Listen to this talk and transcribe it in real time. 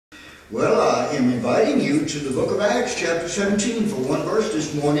Well, I am inviting you to the book of Acts, chapter 17, for one verse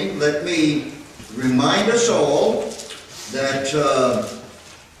this morning. Let me remind us all that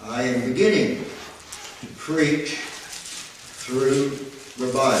I am beginning to preach through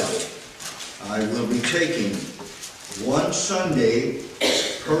the Bible. I will be taking one Sunday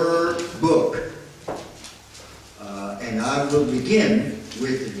per book. And I will begin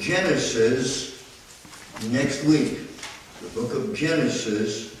with Genesis next week. The book of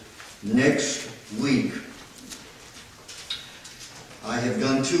Genesis next week. I have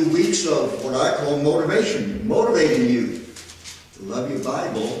done 2 weeks of what I call motivation, motivating you to love your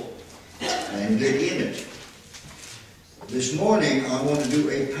Bible and get in it. This morning I want to do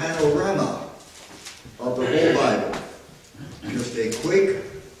a panorama of the whole Bible. Just a quick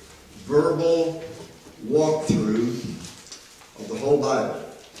verbal walkthrough of the whole Bible.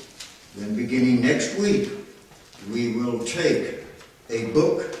 Then beginning next week, we will take a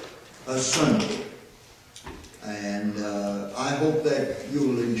book a Sunday. And I hope that you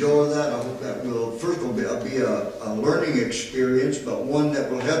will enjoy that. I hope that will, first of all, be a learning experience, but one that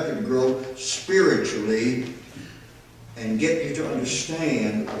will help you to grow spiritually and get you to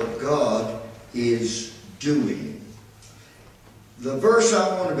understand what God is doing. The verse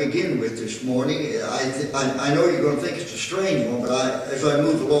I want to begin with this morning, I know you're going to think it's a strange one, but as I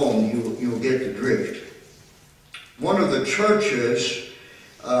move along, you'll get the drift. One of the churches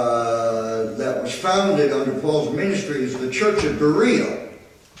that was founded under Paul's ministry is the church of Berea.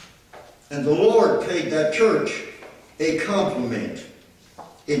 And the Lord paid that church a compliment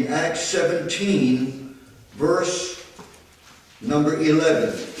in Acts 17, verse number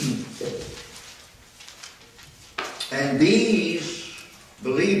 11. And these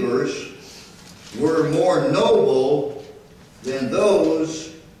believers were more noble than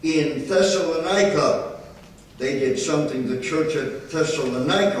those in Thessalonica. They did something the church at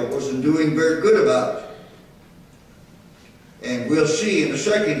Thessalonica wasn't doing very good about. And we'll see in a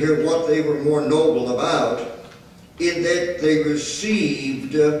second here what they were more noble about, in that they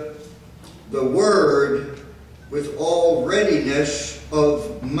received the word with all readiness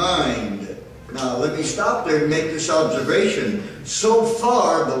of mind. Now let me stop there and make this observation. So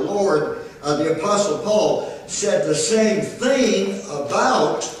far the Lord, the Apostle Paul, said the same thing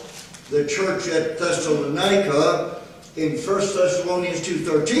about the church at Thessalonica in 1 Thessalonians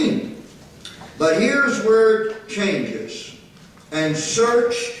 2:13. But here's where it changes. And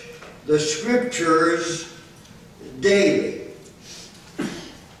searched the Scriptures daily.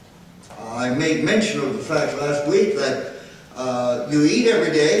 I made mention of the fact last week that you eat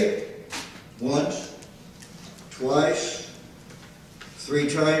every day, once, twice, 3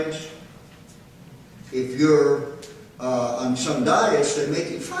 times. If you're on some diets, they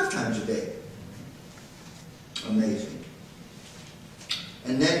make it 5 times a day. Amazing.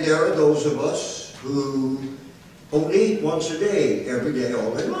 And then there are those of us who only eat once a day, every day,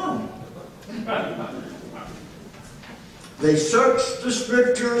 all day long. They search the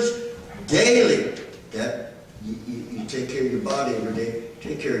Scriptures daily. That you take care of your body every day,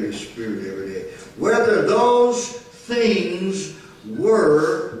 take care of your spirit every day. Whether those things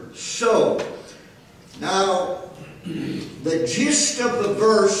were so. Now, the gist of the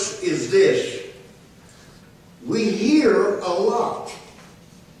verse is this. We hear a lot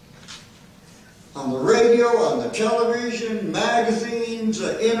on the radio, on the television, magazines,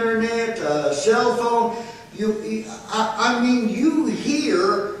 internet, cell phone. You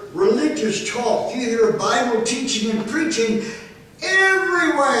hear religious talk. You hear Bible teaching and preaching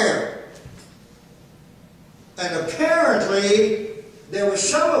everywhere. And apparently, there was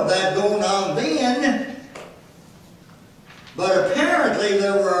some of that going on then. But apparently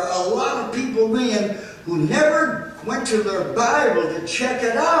there were a lot of people then who never went to their Bible to check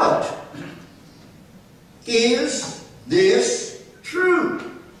it out. Is this true?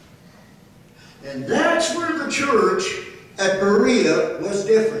 And that's where the church at Berea was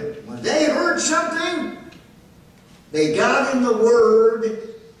different. When they heard something, they got in the Word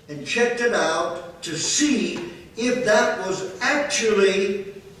and checked it out to see if that was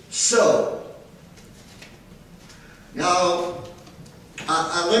actually so. Now,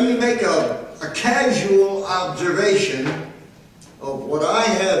 let me make a casual observation of what I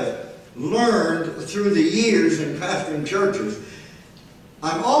have learned through the years in pastoring churches.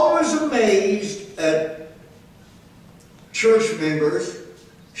 I'm always amazed at church members,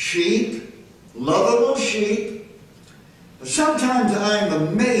 sheep, lovable sheep. But sometimes I'm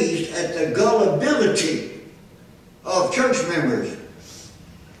amazed at the gullibility of church members.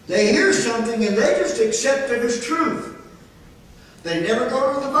 They hear something and they just accept it as truth. They never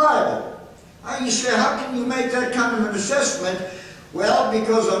go to the Bible. You say, how can you make that kind of an assessment Well,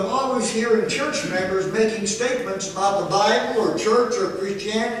 because I'm always hearing church members making statements about the Bible or church or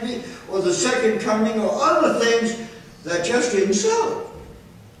Christianity or the second coming or other things that just isn't so.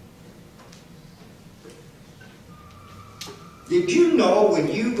 Did you know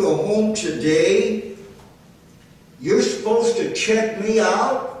when you go home today, you're supposed to check me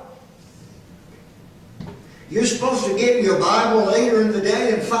out? You're supposed to get in your Bible later in the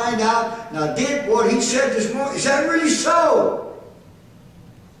day and find out, now did what he said this morning, is that really so?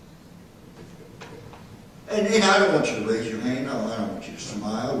 And I don't want you to raise your hand, I don't want you to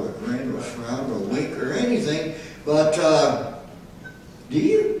smile or grin or frown or wink or anything, but do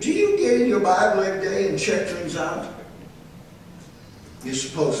you get in your Bible every day and check things out? You're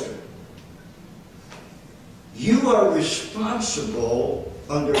supposed to. You are responsible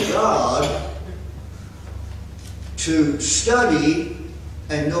under God to study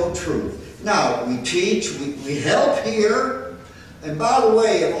and know truth. Now, we teach, we help here, and by the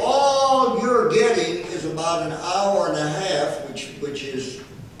way, if all you're getting is about an hour and a half, which is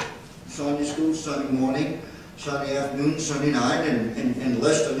Sunday school, Sunday morning, Sunday afternoon, Sunday night, and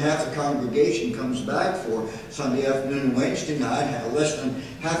less than half the congregation comes back for Sunday afternoon and Wednesday night, less than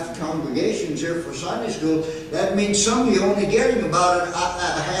half the congregation's here for Sunday school, that means some of you only getting about a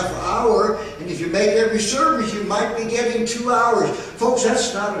half hour, and if you make every service, you might be getting 2 hours. Folks,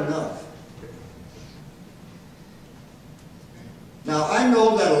 that's not enough. Now, I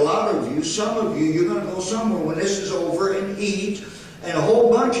know that a lot of you, some of you, you're going to go somewhere when this is over and eat, and a whole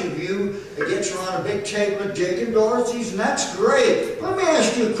bunch of you gets around a big table at Jake and Dorothy's, and that's great. Let me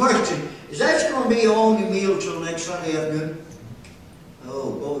ask you a question. Is that going to be your only meal till next Sunday afternoon?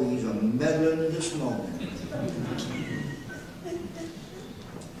 Oh, boy, he's a meddling in this moment.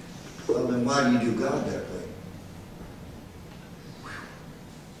 Well, then why do you do God that way?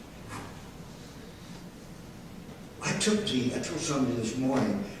 I took somebody this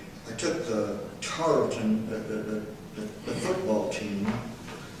morning, I took the Tarleton, the football team,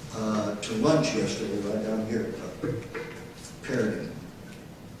 to lunch yesterday right down here at Perry.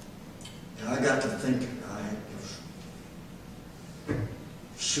 And I got to thinking, I had those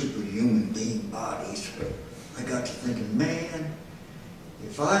superhuman being bodies. I got to thinking, man,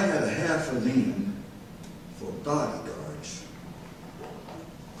 if I had a half of them for bodyguards,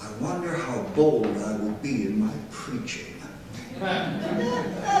 I wonder how bold I would be in my preaching.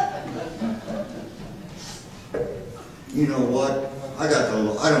 You know what? I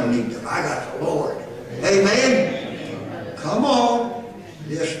don't need them. I got the Lord. Amen? Come on.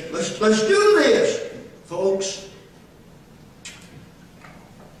 Yes, let's do this, folks.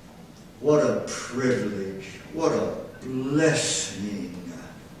 What a privilege. What a blessing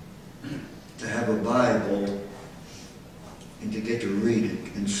to have a Bible and to get to read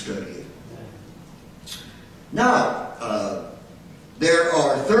it and study it. Now, there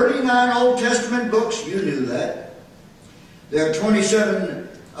are 39 Old Testament books. You knew that. There are 27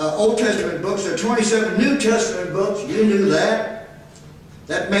 Old Testament books. There are 27 New Testament books. You knew that.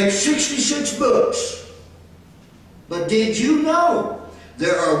 That makes 66 books. But did you know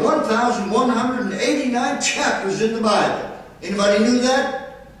there are 1,189 chapters in the Bible? Anybody knew that?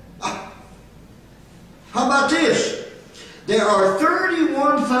 How about this? There are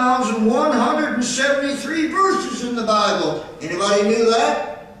 31,173 verses in the Bible. Anybody knew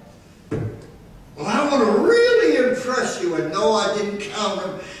that? Well, I want to really impress you, and no, I didn't count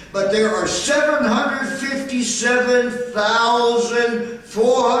them, but there are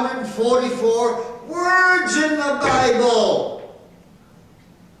 757,444 words in the Bible.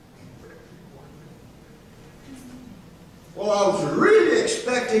 Well, I was really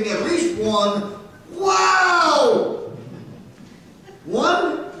expecting at least one. Wow!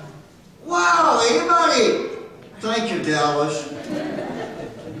 One? Wow! Anybody? Thank you, Dallas.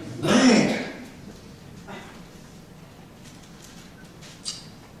 Man.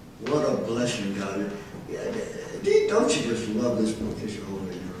 What a blessing, God. Don't you just love this book as you're holding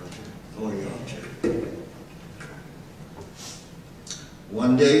it right there? Oh, you ought to.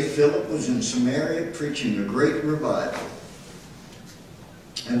 One day, Philip was in Samaria preaching a great revival.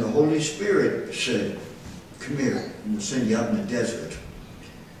 And the Holy Spirit said, come here, and we'll send you out in the desert.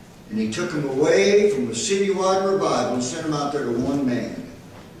 And he took him away from a citywide revival and sent him out there to one man.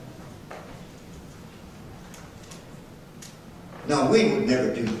 Now, we would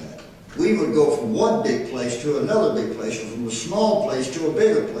never do that. We would go from one big place to another big place, or from a small place to a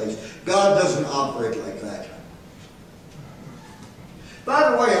bigger place. God doesn't operate like that. By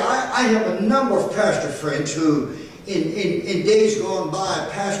the way, I have a number of pastor friends who, in days gone by,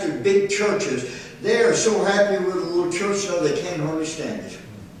 pastored big churches. They are so happy with a little church now they can't hardly stand it.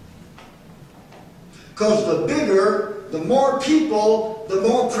 Because the bigger the more people, the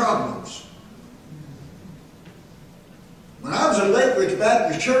more problems. When I was at Lake Ridge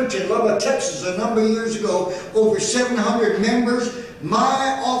Baptist Church in Lubbock, Texas, a number of years ago, over 700 members,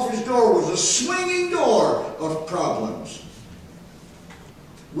 my office door was a swinging door of problems.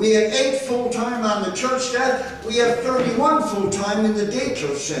 We had 8 full-time on the church staff. We have 31 full-time in the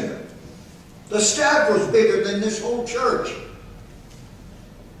daycare center. The staff was bigger than this whole church.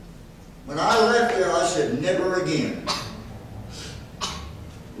 When I left there, I said, never again.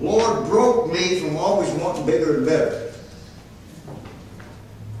 Lord broke me from always wanting bigger and better.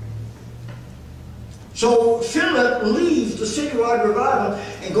 So Philip leaves the citywide revival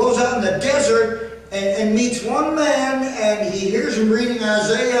and goes out in the desert and meets one man, and he hears him reading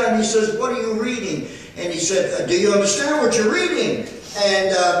Isaiah, and he says, what are you reading? And he said, do you understand what you're reading?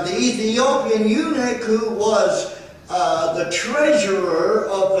 And the Ethiopian eunuch, who was the treasurer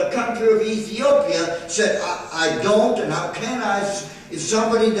of the country of Ethiopia, said, I don't, and how can I if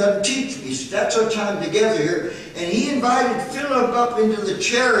somebody doesn't teach me? So that's our time together here. And he invited Philip up into the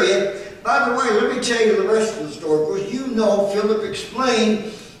chariot. By the way, let me tell you the rest of the story, because you know Philip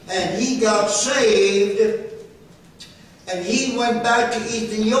explained, and he got saved, and he went back to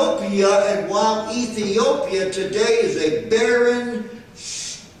Ethiopia, and while Ethiopia today is a barren,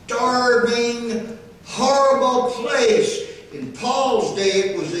 starving, horrible place, in Paul's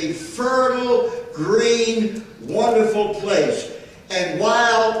day it was a fertile, green, wonderful place. And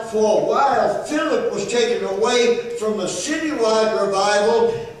for a while, Philip was taken away from a citywide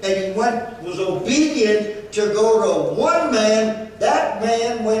revival, and he was obedient to go to one man. That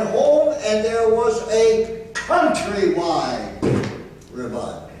man went home, and there was a countrywide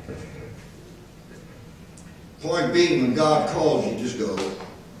revival. Point being, when God calls you, just go.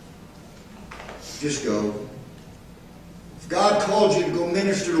 Just go. If God calls you to go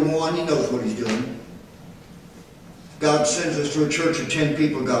minister to one, He knows what He's doing. God sends us to a church of 10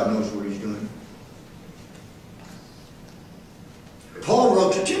 people, God knows what He's doing. Paul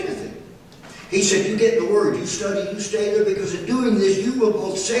wrote to Timothy. He said, you get the Word, you study, you stay there, because in doing this you will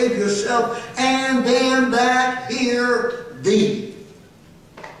both save yourself and them that hear thee.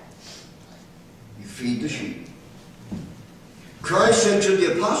 You feed the sheep. Christ said to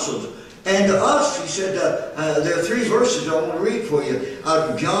the apostles, and to us, He said, there are 3 verses I want to read for you out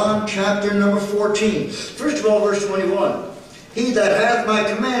of John chapter number 14. First of all, verse 21. He that hath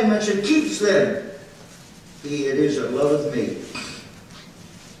my commandments and keeps them, he it is that loveth me.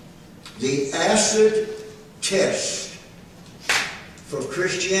 The acid test for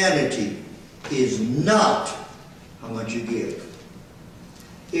Christianity is not how much you give.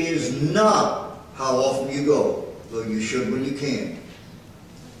 Is not how often you go, though you should when you can.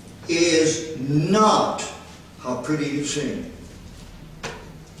 Is not how pretty you sing.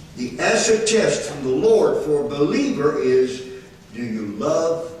 The acid test from the Lord for a believer is, do you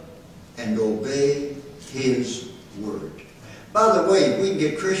love and obey His Word? By the way, if we can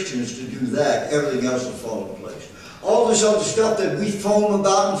get Christians to do that, everything else will fall in place. All this other stuff that we foam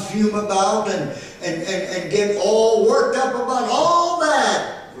about and fume about and get all worked up about, all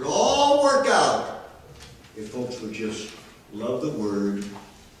that would all work out if folks would just love the Word,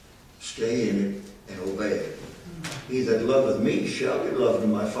 stay in it, and obey it. He that loveth me shall be loved of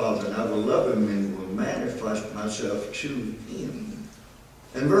my Father, and I will love him and will manifest myself to him.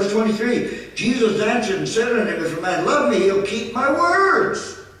 And verse 23, Jesus answered and said unto him, if a man love me, he'll keep my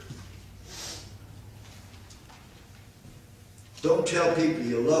words. Don't tell people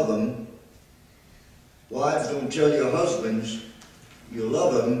you love them. Wives, don't tell your husbands you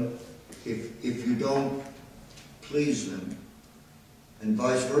love them if you don't please them, and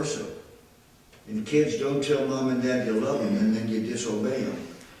vice versa. And kids, don't tell mom and dad you love them and then you disobey them.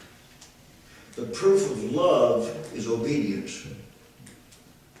 The proof of love is obedience.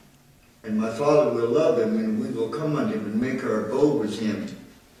 And my Father will love him, and we will come unto him and make our abode with him.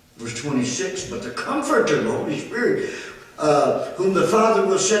 Verse 26, but the Comforter, the Holy Spirit, whom the Father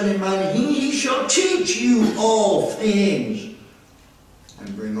will send in my name, he shall teach you all things,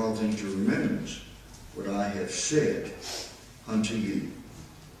 and bring all things to remembrance, what I have said unto you.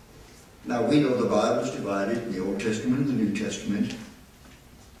 Now we know the Bible is divided in the Old Testament and the New Testament.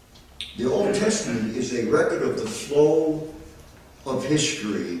 The Old Testament is a record of the flow of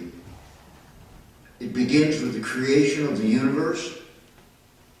history. It begins with the creation of the universe,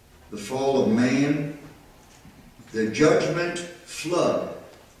 the fall of man, the judgment flood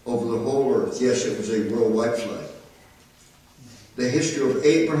over the whole earth. Yes, it was a worldwide flood. The history of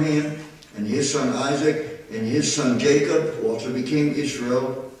Abraham and his son Isaac and his son Jacob, who also became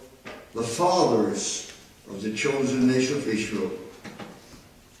Israel, the fathers of the chosen nation of Israel.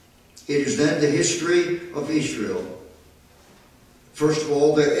 It is then the history of Israel First of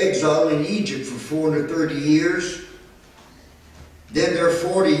all, their exile in Egypt for 430 years. Then their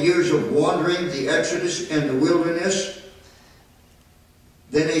 40 years of wandering, the Exodus and the wilderness.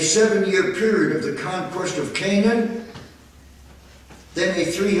 Then a 7-year period of the conquest of Canaan. Then a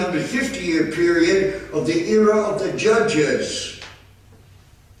 350-year period of the era of the Judges,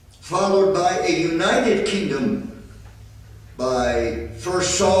 followed by a united kingdom by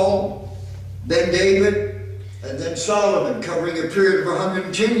first Saul, then David, and then Solomon, covering a period of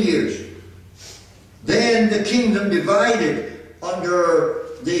 110 years. Then the kingdom divided under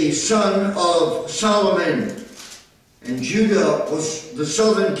the son of Solomon, and Judah was the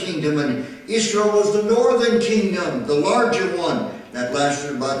southern kingdom, and Israel was the northern kingdom, the larger one. That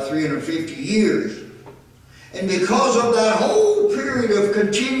lasted about 350 years. And because of that whole period of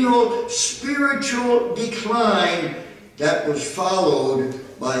continual spiritual decline, that was followed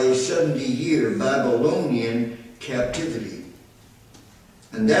by a 70-year Babylonian captivity.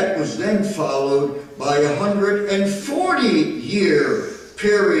 And that was then followed by a 140-year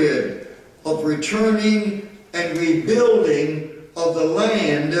period of returning and rebuilding of the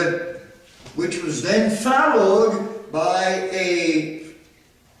land, which was then followed by a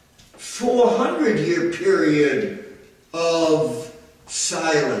 400-year period of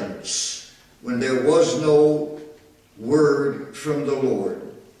silence when there was no word from the Lord.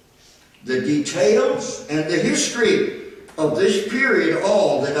 The details and the history of this period,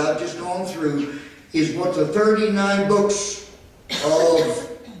 all that I've just gone through, is what the 39 books of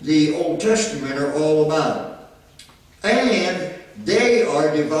the Old Testament are all about. And they are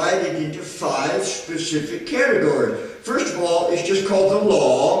divided into 5 specific categories. First of all, it's just called the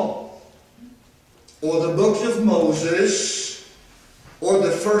Law, or the books of Moses, or the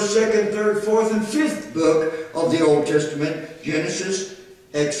 1st, 2nd, 3rd, 4th, and 5th book of the Old Testament: Genesis,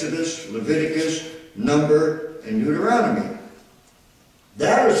 Exodus, Leviticus, Number, and Deuteronomy.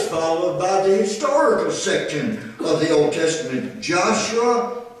 That is followed by the historical section of the Old Testament: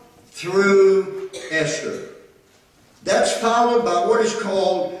 Joshua through Esther. That's followed by what is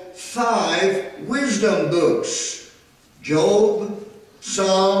called 5 wisdom books: Job,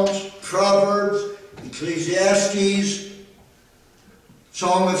 Psalms, Proverbs, Ecclesiastes,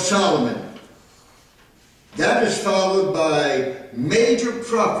 Song of Solomon. That is followed by major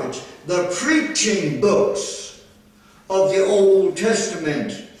prophets, the preaching books of the Old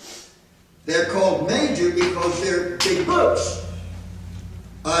Testament. They're called major because they're big books: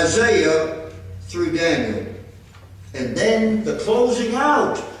 Isaiah through Daniel. And then the closing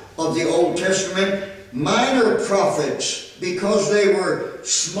out of the Old Testament, minor prophets, because they were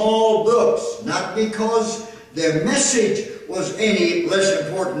small books, not because their message was any less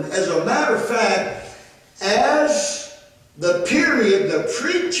important. As a matter of fact, as the period, the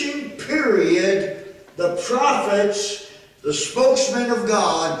preaching period, the prophets, the spokesmen of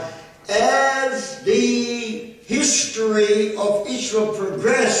God, as the history of Israel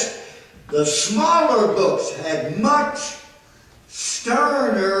progressed, the smaller books had much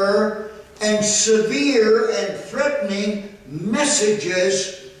sterner and severe and threatening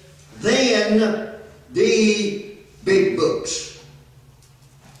messages than the big books.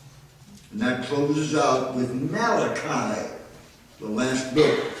 And that closes out with Malachi, the last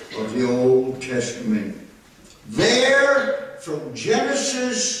book of the Old Testament. There, from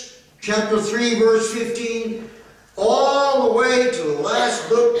Genesis chapter 3, verse 15, all the way to the last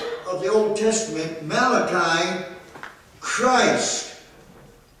book of the Old Testament, Malachi, Christ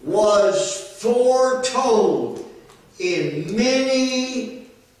was foretold in many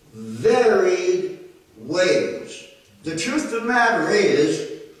varied ways. The truth of the matter is,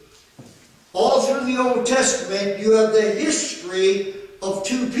 all through the Old Testament, you have the history of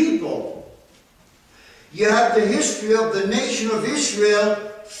 2 people. You have the history of the nation of Israel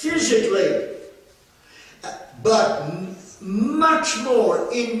physically, but much more,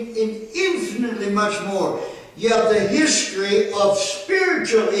 infinitely much more, you have the history of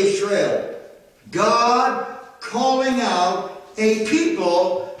spiritual Israel. God calling out a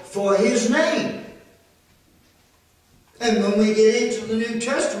people for His name. And when we get into the New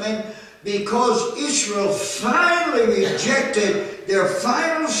Testament, because Israel finally rejected, their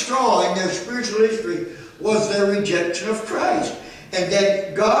final straw in their spiritual history was their rejection of Christ. And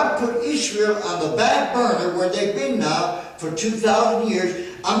then God put Israel on the back burner where they've been now for 2,000 years.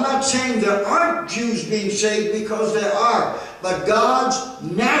 I'm not saying there aren't Jews being saved, because there are. But God's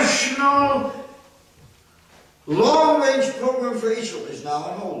national long-range program for Israel is now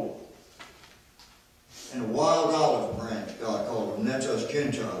on hold. And a wild olive branch, God called them. That's us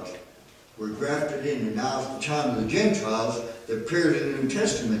Gentiles. We're grafted in, and now's the time of the Gentiles, the period in the New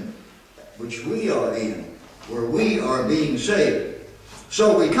Testament, which we are in, where we are being saved.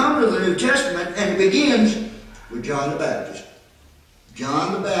 So we come to the New Testament, and it begins with John the Baptist.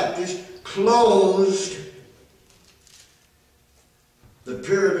 John the Baptist closed the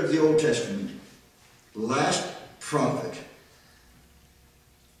period of the Old Testament, the last prophet.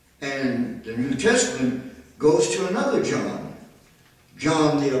 And the New Testament goes to another John,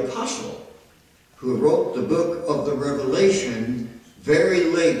 John the Apostle, who wrote the book of the Revelation very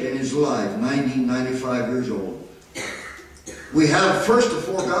late in his life, 95 years old. We have first the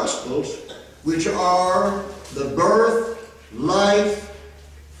four Gospels, which are the birth, life,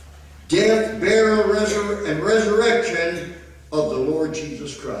 death, burial, and resurrection of the Lord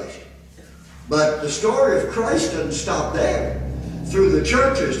Jesus Christ. But the story of Christ doesn't stop there. Through the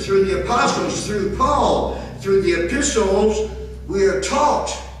churches, through the apostles, through Paul, through the epistles, we are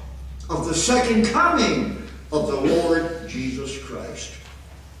taught of the second coming of the Lord Jesus Christ.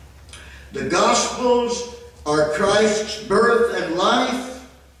 The Gospels are Christ's birth and life,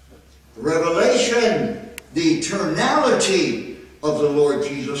 Revelation, the eternality of the Lord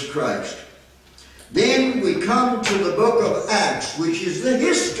Jesus Christ. Then we come to the book of Acts, which is the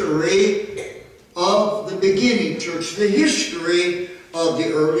history of the beginning church, the history of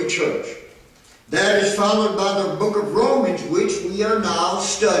the early church. That is followed by the book of Romans, which we are now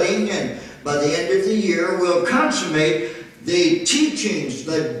studying, and by the end of the year we'll consummate the teachings,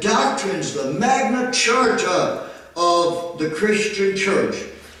 the doctrines, the Magna Charta of the Christian church,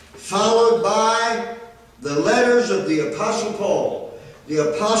 followed by the letters of the Apostle Paul,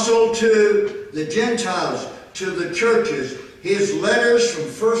 the apostle to the Gentiles, to the churches, his letters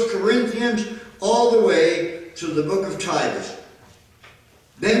from 1 Corinthians all the way to the book of Titus.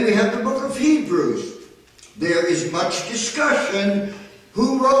 Then we have the book of Hebrews. There is much discussion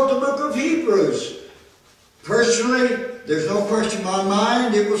who wrote the book of Hebrews. Personally, there's no question in my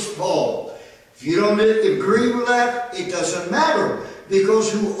mind, it was Paul. If you don't agree with that, it doesn't matter,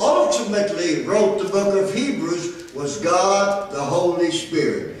 because who ultimately wrote the book of Hebrews was God, the Holy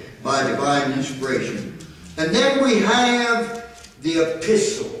Spirit, by divine inspiration. And then we have the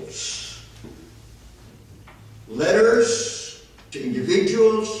epistles. Letters to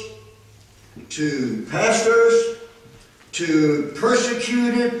individuals, to pastors, to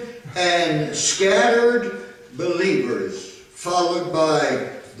persecuted and scattered believers, followed by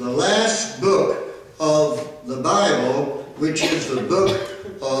the last book of the Bible, which is the book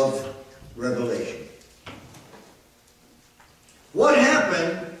of Revelation. What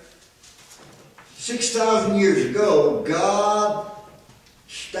happened 6,000 years ago? God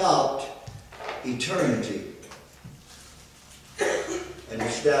stopped eternity and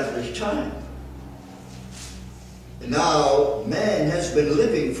established time. And now man has been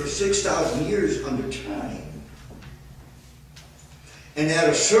living for 6,000 years under time. And at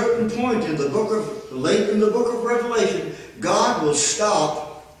a certain point in the late in the book of Revelation, God will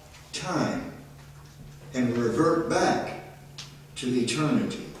stop time and revert back to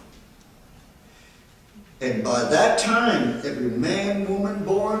eternity. And by that time, every man, woman,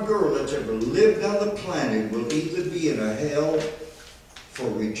 boy, and girl that's ever lived on the planet will either be in a hell for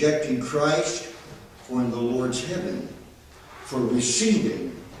rejecting Christ or in the Lord's heaven for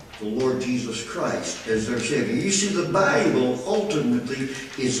receiving the Lord Jesus Christ as their Savior. You see, the Bible ultimately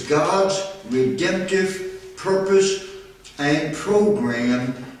is God's redemptive purpose and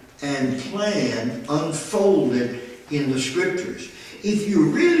program and plan unfolded in the Scriptures. If you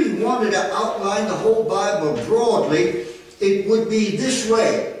really wanted to outline the whole Bible broadly, it would be this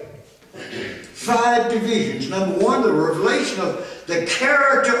way. 5 divisions. Number 1, the revelation of the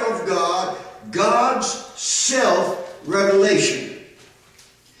character of God, God's self-revelation.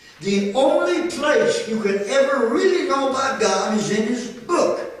 The only place you can ever really know about God is in His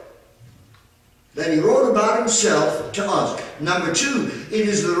book that He wrote about Himself to us. Number 2, it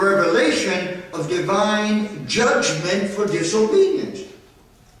is the revelation of divine judgment for disobedience.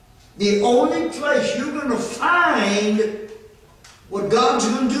 The only place you're going to find what God's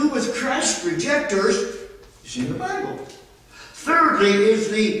going to do with Christ's rejectors is in the Bible. Thirdly is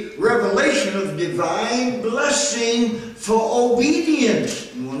the revelation of divine blessing for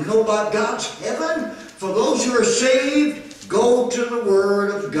obedience. You want to know about God's heaven? For those who are saved, go to the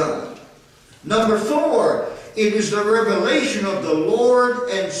Word of God. Number 4, it is the revelation of the Lord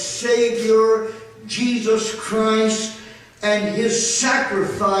and Savior, Jesus Christ, and His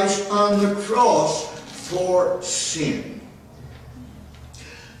sacrifice on the cross for sin.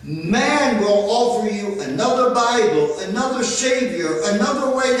 Man will offer you another Bible, another Savior,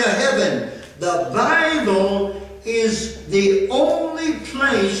 another way to heaven. The Bible is the only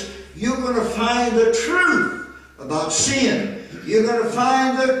place you're going to find the truth about sin. You're going to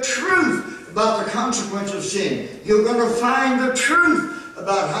find the truth about the consequence of sin. You're going to find the truth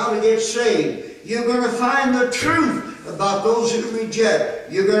about how to get saved. You're going to find the truth about those who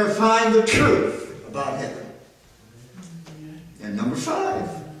reject. You're going to find the truth about heaven. And number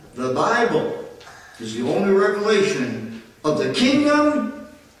 5, the Bible is the only revelation of the kingdom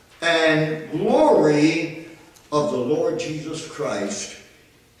and glory of the Lord Jesus Christ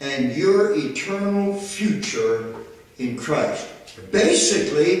and your eternal future in Christ.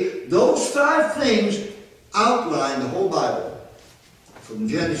 Basically, those 5 things outline the whole Bible. From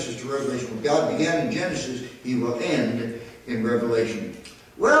Genesis to Revelation. When God began in Genesis, He will end in Revelation.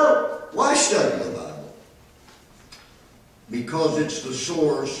 Well, why study the Bible? Because it's the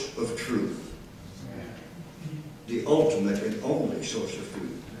source of truth. The ultimate and only source of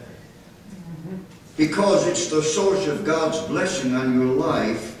truth. Because it's the source of God's blessing on your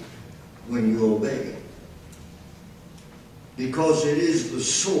life when you obey. Because it is the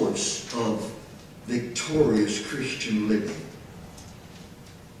source of victorious Christian living.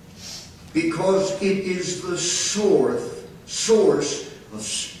 Because it is the source of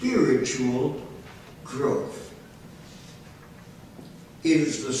spiritual growth. It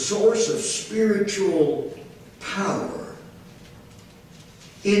is the source of spiritual power.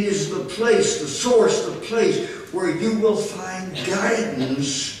 It is the place, the source, the place where you will find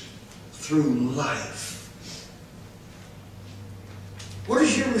guidance through life. What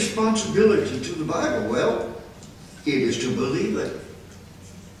is your responsibility to the Bible? Well, it is to believe it.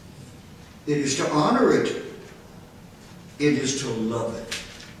 It is to honor it. It is to love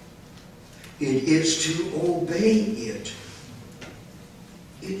it. It is to obey it.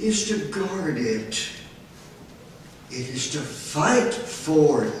 It is to guard it. It is to fight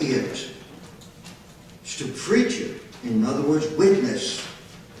for it. It's to preach it. In other words, witness.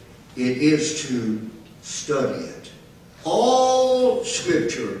 It is to study it. All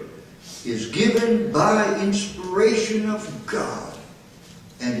Scripture is given by inspiration of God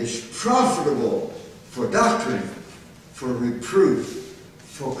and is profitable for doctrine, for reproof,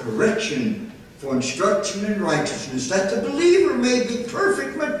 for correction, for instruction in righteousness, that the believer may be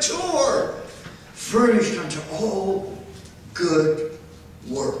perfect, mature, furnished unto all good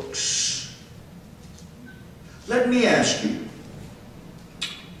works. Let me ask you,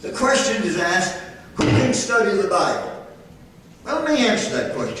 the question is asked, who can study the Bible? Well, let me answer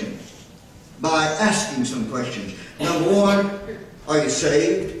that question by asking some questions. Number 1, are you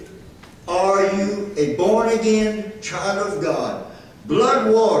saved? Are you a born-again child of God,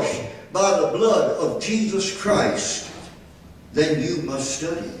 blood-washed by the blood of Jesus Christ? Then you must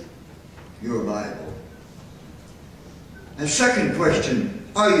study your Bible. And second question,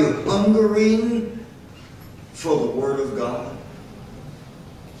 are you hungering for the Word of God?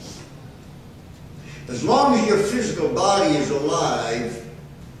 As long as your physical body is alive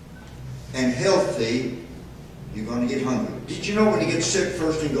and healthy, you're going to get hungry. Did you know when you get sick,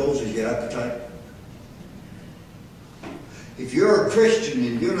 first thing goes is your appetite? If you're a Christian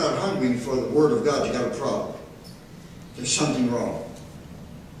and you're not hungry for the Word of God, you got a problem. There's something wrong.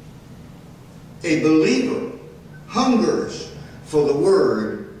 A believer hungers for the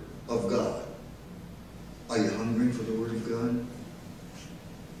Word of God. Are you hungering for the Word of God?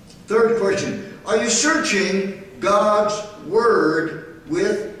 Third question, are you searching God's Word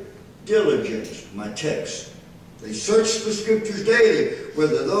with diligence? My text. They searched the Scriptures daily,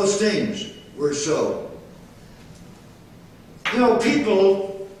 whether those things were so. You know,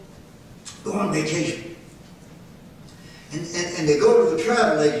 people go on vacation. And they go to the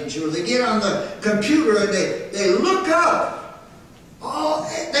travel agency, or they get on the computer and they look up. Oh,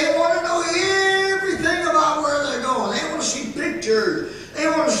 they want to know everything about where they're going. They want to see pictures. They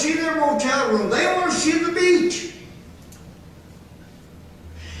want to see their motel room. They want to see the beach.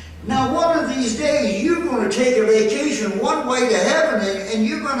 Now, one of these days, you're going to take a vacation one way to heaven, and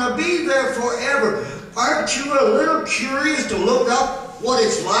you're going to be there forever. Aren't you a little curious to look up what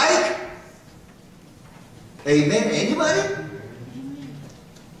it's like? Amen. Anybody?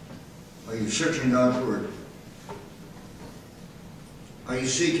 Are you searching God's Word? Are you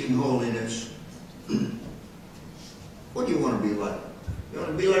seeking holiness? What do you want to be like? You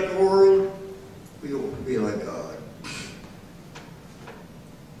want to be like the world? Or you want to be like God?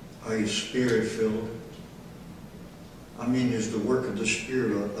 Are you Spirit-filled? I mean, is the work of the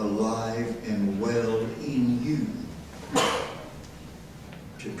Spirit alive and well in you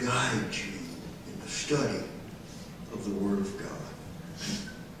to guide you in the study of the Word of God?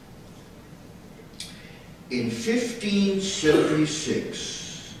 In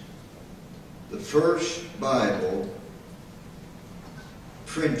 1576, the first Bible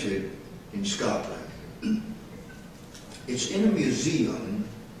printed in Scotland. It's in a museum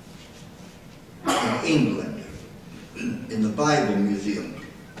in England. in the Bible Museum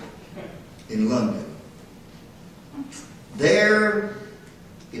in London. There,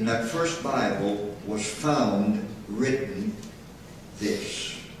 in that first Bible, was found written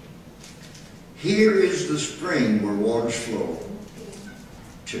this: "Here is the spring where waters flow,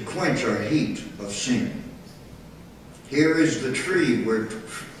 to quench our heat of sin. Here is the tree where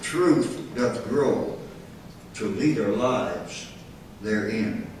truth doth grow, to lead our lives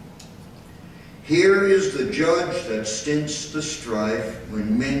therein. Here is the judge that stints the strife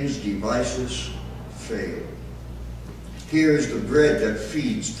when men's devices fail. Here is the bread that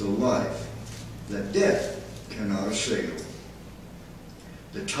feeds the life that death cannot assail.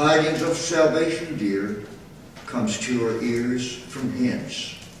 The tidings of salvation dear comes to our ears from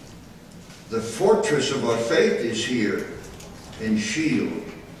hence. The fortress of our faith is here, and shield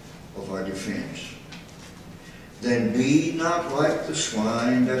of our defense. Then be not like the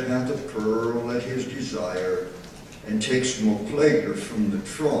swine that hath a pearl at his desire, and takes more pleasure from the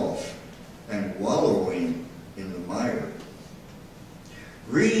trough, and wallowing in the mire.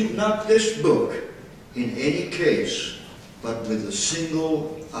 Read not this book in any case, but with a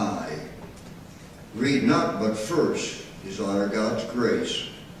single eye. Read not, but first desire God's grace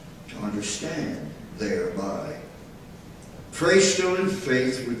to understand thereby. Pray still in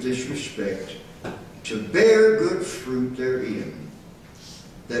faith with this respect, to bear good fruit therein,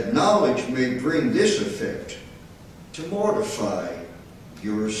 that knowledge may bring this effect, to mortify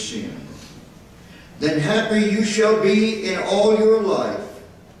your sin. Then happy you shall be in all your life,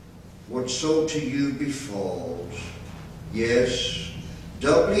 whatso to you befalls. Yes,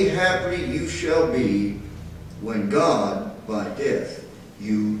 doubly happy you shall be, when God by death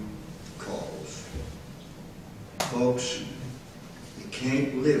you calls." Folks, you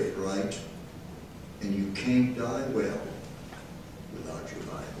can't live right, and you can't die well without your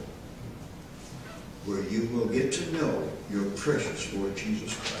Bible, where you will get to know your precious Lord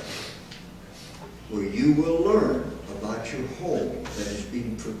Jesus Christ, where you will learn about your home that is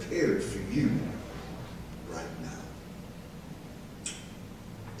being prepared for you right now.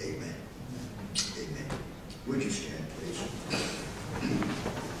 Amen. Amen. Would you stand, please?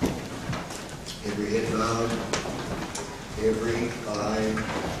 Every head bowed, every eye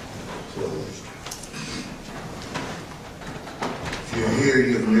closed. If you're here,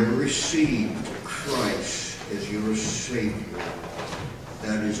 you've never received Christ as your Savior.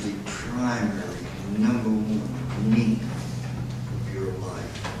 That is the primary, number one need of your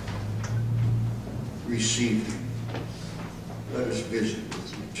life. Receive Him. Let us visit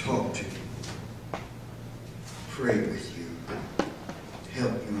with you, talk to you, pray with you,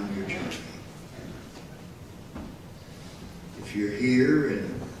 help you on your journey. If you're here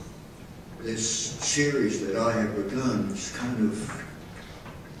and this series that I have begun is kind of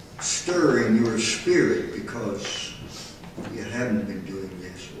stirring your spirit because you haven't been doing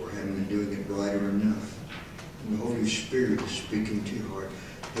this or haven't been doing it right or enough, and the Holy Spirit is speaking to your heart,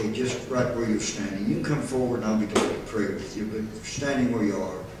 hey, just right where you're standing, you can come forward and I'll be glad to pray with you, but standing where you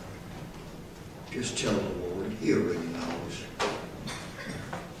are, just tell the Lord, He already knows,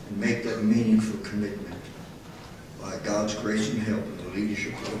 and make that meaningful commitment. By God's grace and help and the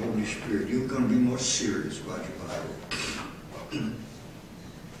leadership of the Holy Spirit, you're going to be more serious about your Bible. And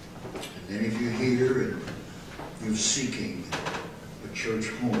then if you're here and you're seeking a church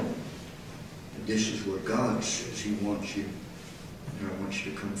home, and this is where God says He wants you, and I want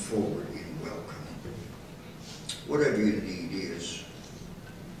you to come forward in welcome. Whatever your need is,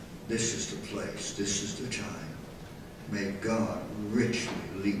 this is the place, this is the time. May God richly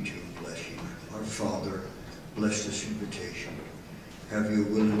lead you and bless you. Our Father, bless this invitation. Have your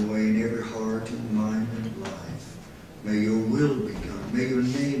will and way in every heart and mind and life. May your will be done. May your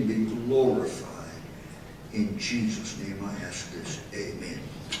name be glorified. In Jesus' name I ask this. Amen.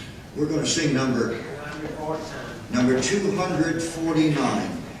 We're going to sing number 249.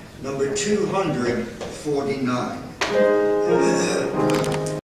 Number 249.